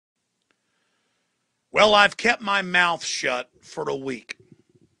Well, I've kept my mouth shut for a week,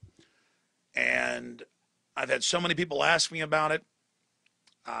 and I've had so many people ask me about it.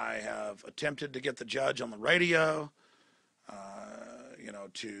 I have attempted to get the judge on the radio,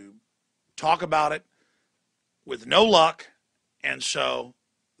 to talk about it with no luck. And so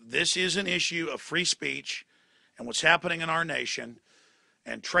this is an issue of free speech and what's happening in our nation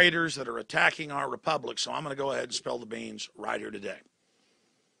and traitors that are attacking our republic. So I'm going to go ahead and spill the beans right here today.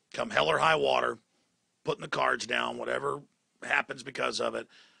 Come hell or high water, putting the cards down, whatever happens because of it.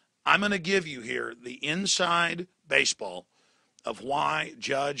 I'm going to give you here the inside baseball of why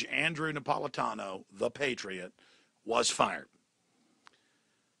Judge Andrew Napolitano, the Patriot, was fired.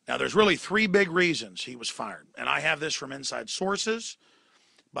 Now, there's really three big reasons he was fired, and I have this from inside sources,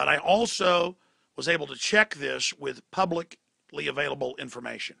 but I also was able to check this with publicly available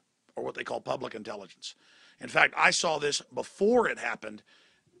information, or what they call public intelligence. In fact, I saw this before it happened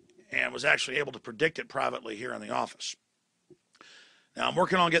and was actually able to predict it privately here in the office. Now, I'm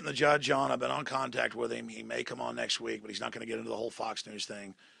working on getting the judge on. I've been on contact with him. He may come on next week, but he's not going to get into the whole Fox News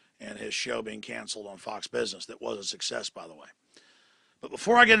thing and his show being canceled on Fox Business. That was a success, by the way. But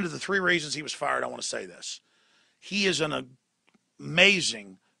before I get into the three reasons he was fired, I want to say this. He is an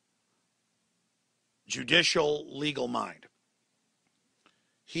amazing judicial legal mind.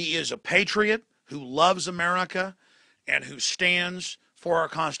 He is a patriot who loves America and who stands for our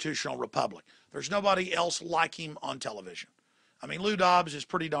constitutional republic. There's nobody else like him on television. I mean, Lou Dobbs is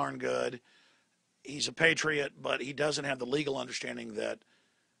pretty darn good. He's a patriot, but he doesn't have the legal understanding that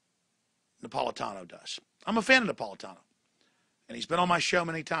Napolitano does. I'm a fan of Napolitano, and he's been on my show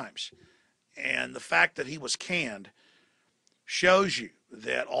many times. And the fact that he was canned shows you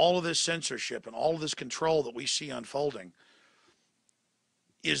that all of this censorship and all of this control that we see unfolding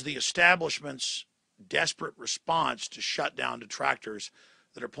is the establishment's desperate response to shut down detractors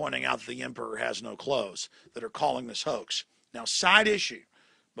that are pointing out that the emperor has no clothes, that are calling this hoax. Now, side issue,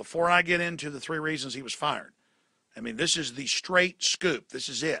 before I get into the three reasons he was fired. I mean, this is the straight scoop. This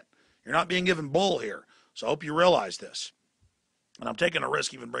is it. You're not being given bull here. So I hope you realize this. And I'm taking a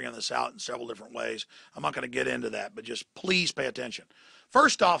risk even bringing this out in several different ways. I'm not going to get into that, but just please pay attention.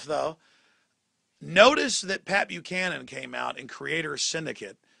 First off, though, notice that Pat Buchanan came out in Creator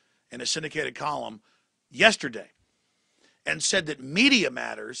Syndicate in a syndicated column yesterday and said that Media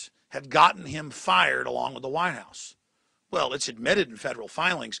Matters had gotten him fired along with the White House. Well, it's admitted in federal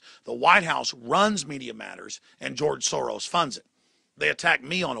filings. The White House runs Media Matters, and George Soros funds it. They attack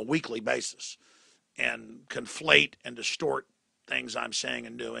me on a weekly basis and conflate and distort things I'm saying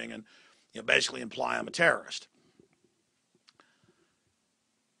and doing and basically imply I'm a terrorist.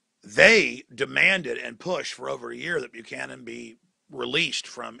 They demanded and pushed for over a year that Buchanan be released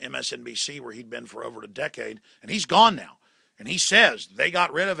from MSNBC, where he'd been for over a decade, and he's gone now. And he says they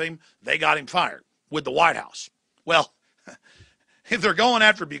got rid of him, they got him fired with the White House. Well, if they're going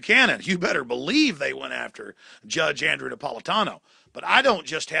after Buchanan, you better believe they went after Judge Andrew Napolitano. But I don't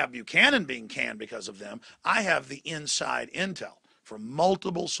just have Buchanan being canned because of them. I have the inside intel from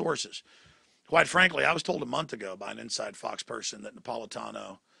multiple sources. Quite frankly, I was told a month ago by an inside Fox person that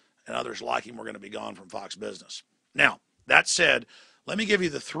Napolitano and others like him were going to be gone from Fox Business. Now, that said, let me give you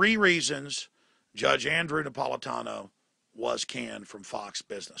the three reasons Judge Andrew Napolitano was canned from Fox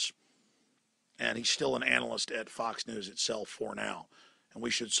Business. And he's still an analyst at Fox News itself for now. And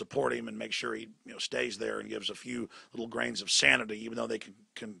we should support him and make sure he stays there and gives a few little grains of sanity, even though they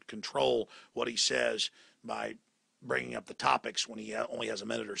can control what he says by bringing up the topics when he only has a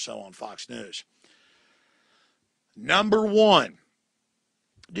minute or so on Fox News. Number one,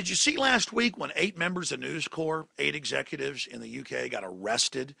 did you see last week when 8 members of News Corps, 8 executives in the UK got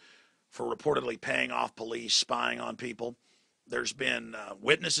arrested for reportedly paying off police, spying on people? There's been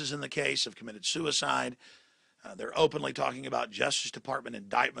witnesses in the case have committed suicide. They're openly talking about Justice Department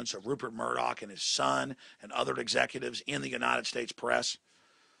indictments of Rupert Murdoch and his son and other executives in the United States press.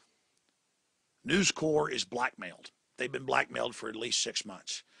 News Corps is blackmailed. They've been blackmailed for at least 6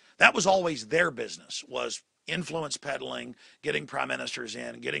 months. That was always their business, was influence peddling, getting prime ministers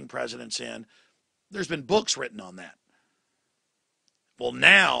in, getting presidents in. There's been books written on that. Well,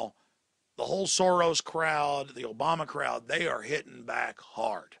 now the whole Soros crowd, the Obama crowd, they are hitting back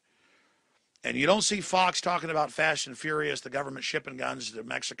hard. And you don't see Fox talking about Fast and Furious, the government shipping guns to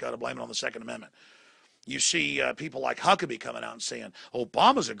Mexico to blame it on the Second Amendment. You see people like Huckabee coming out and saying,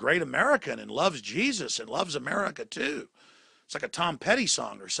 Obama's a great American and loves Jesus and loves America too. It's like a Tom Petty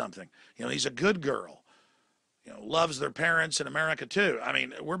song or something. He's a good girl. Loves their parents in America too. I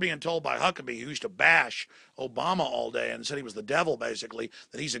mean, we're being told by Huckabee, who used to bash Obama all day and said he was the devil, basically,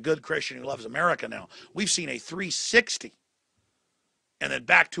 that he's a good Christian who loves America now. We've seen a 360 and then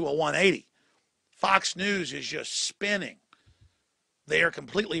back to a 180. Fox News is just spinning. They are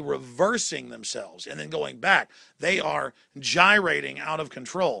completely reversing themselves and then going back. They are gyrating out of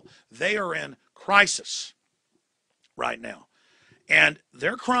control. They are in crisis right now. And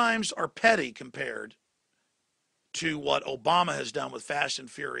their crimes are petty compared to what Obama has done with Fast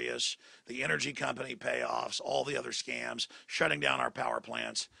and Furious, the energy company payoffs, all the other scams, shutting down our power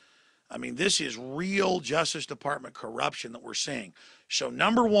plants. I mean, this is real Justice Department corruption that we're seeing. So,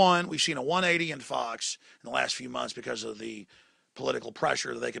 number one, we've seen a 180 in Fox in the last few months because of the political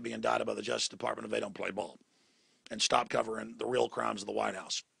pressure that they could be indicted by the Justice Department if they don't play ball and stop covering the real crimes of the White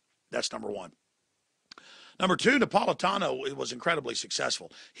House. That's number one. Number two, Napolitano was incredibly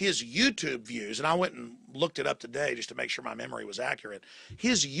successful. His YouTube views, and I went and looked it up today just to make sure my memory was accurate.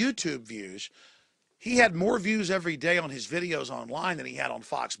 His YouTube views, he had more views every day on his videos online than he had on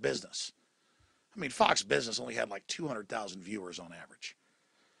Fox Business. I mean, Fox Business only had like 200,000 viewers on average,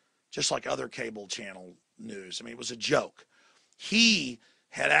 just like other cable channel news. I mean, it was a joke. He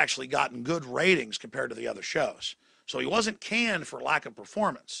had actually gotten good ratings compared to the other shows. So he wasn't canned for lack of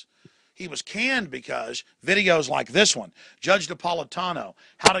performance. He was canned because videos like this one, Judge Napolitano,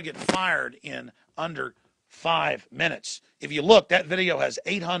 how to get fired in under 5 minutes. If you look, that video has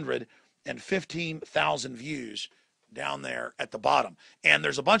 815,000 views down there at the bottom. And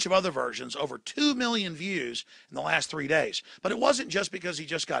there's a bunch of other versions, over 2 million views in the last 3 days. But it wasn't just because he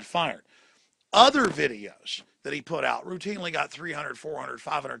just got fired. Other videos that he put out routinely got 300, 400,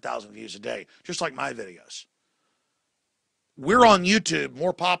 500,000 views a day, just like my videos. We're on YouTube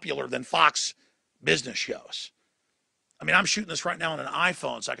more popular than Fox Business shows. I mean, I'm shooting this right now on an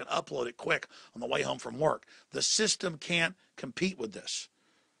iPhone so I can upload it quick on the way home from work. The system can't compete with this.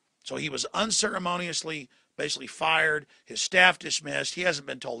 So he was unceremoniously basically fired, his staff dismissed. He hasn't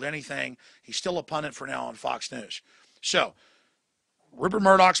been told anything. He's still a pundit for now on Fox News. So Rupert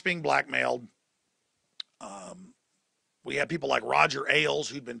Murdoch's being blackmailed. We have people like Roger Ailes,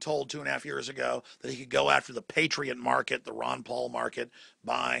 who'd been told 2.5 years ago that he could go after the Patriot market, the Ron Paul market,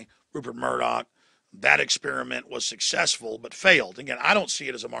 by Rupert Murdoch. That experiment was successful but failed. Again, I don't see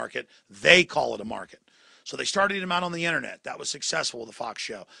it as a market. They call it a market. So they started him out on the internet. That was successful with the Fox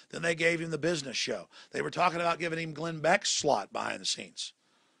show. Then they gave him the business show. They were talking about giving him Glenn Beck's slot behind the scenes.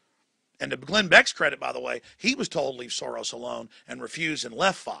 And to Glenn Beck's credit, by the way, he was told to leave Soros alone and refused and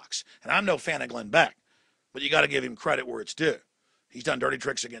left Fox. And I'm no fan of Glenn Beck. But you got to give him credit where it's due. He's done dirty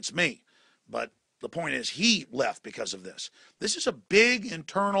tricks against me. But the point is he left because of this. This is a big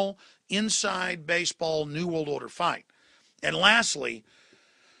internal, inside baseball, New World Order fight. And lastly,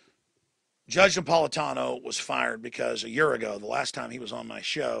 Judge Napolitano was fired because a year ago, the last time he was on my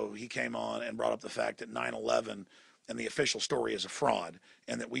show, he came on and brought up the fact that 9/11 and the official story is a fraud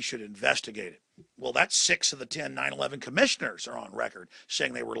and that we should investigate it. Well, that's 6 of the 10 9/11 commissioners are on record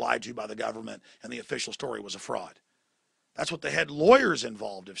saying they were lied to by the government and the official story was a fraud. That's what the head lawyers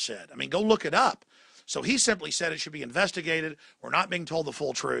involved have said. I mean, go look it up. So he simply said it should be investigated. We're not being told the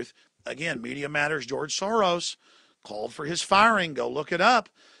full truth. Again, Media Matters, George Soros called for his firing. Go look it up.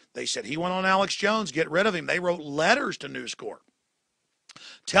 They said he went on Alex Jones, get rid of him. They wrote letters to News Corp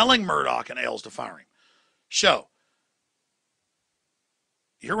telling Murdoch and Ailes to fire him. So,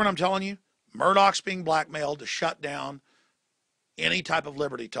 you hear what I'm telling you? Murdoch's being blackmailed to shut down any type of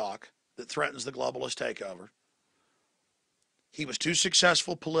liberty talk that threatens the globalist takeover. He was too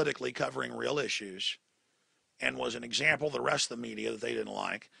successful politically covering real issues and was an example of the rest of the media that they didn't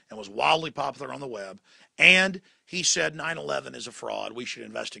like and was wildly popular on the web. And he said 9/11 is a fraud. We should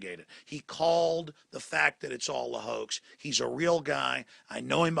investigate it. He called the fact that it's all a hoax. He's a real guy. I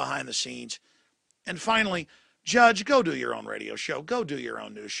know him behind the scenes. And finally, Judge, go do your own radio show. Go do your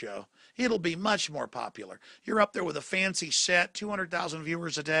own news show. It'll be much more popular. You're up there with a fancy set, 200,000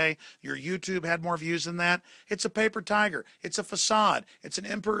 viewers a day. Your YouTube had more views than that. It's a paper tiger. It's a facade. It's an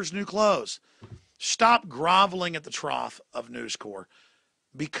emperor's new clothes. Stop groveling at the trough of News Corp.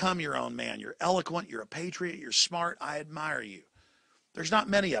 Become your own man. You're eloquent. You're a patriot. You're smart. I admire you. There's not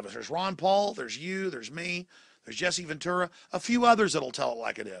many of us. There's Ron Paul. There's you. There's me. There's Jesse Ventura. A few others that'll tell it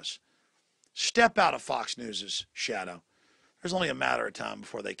like it is. Step out of Fox News' shadow. There's only a matter of time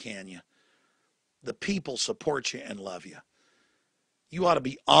before they can you. The people support you and love you. You ought to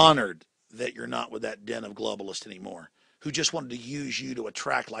be honored that you're not with that den of globalists anymore, who just wanted to use you to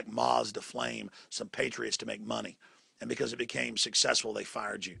attract like moths to flame some patriots to make money. And because it became successful, they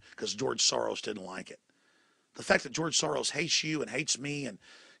fired you because George Soros didn't like it. The fact that George Soros hates you and hates me and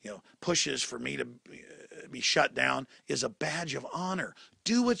pushes for me to be shut down is a badge of honor.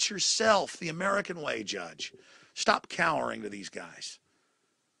 Do it yourself, the American way, Judge. Stop cowering to these guys.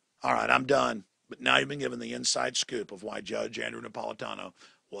 All right, I'm done. But now you've been given the inside scoop of why Judge Andrew Napolitano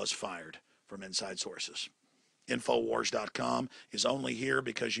was fired. from inside sources. Infowars.com is only here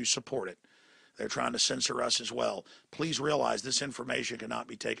because you support it. They're trying to censor us as well. Please realize this information cannot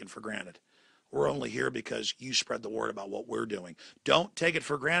be taken for granted. We're only here because you spread the word about what we're doing. Don't take it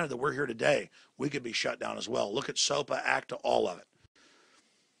for granted that we're here today. We could be shut down as well. Look at SOPA, ACTA, all of it.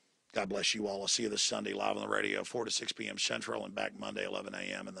 God bless you all. I'll see you this Sunday live on the radio, 4 to 6 p.m. Central, and back Monday, 11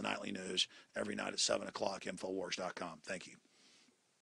 a.m. in the nightly news every night at 7 o'clock, Infowars.com. Thank you.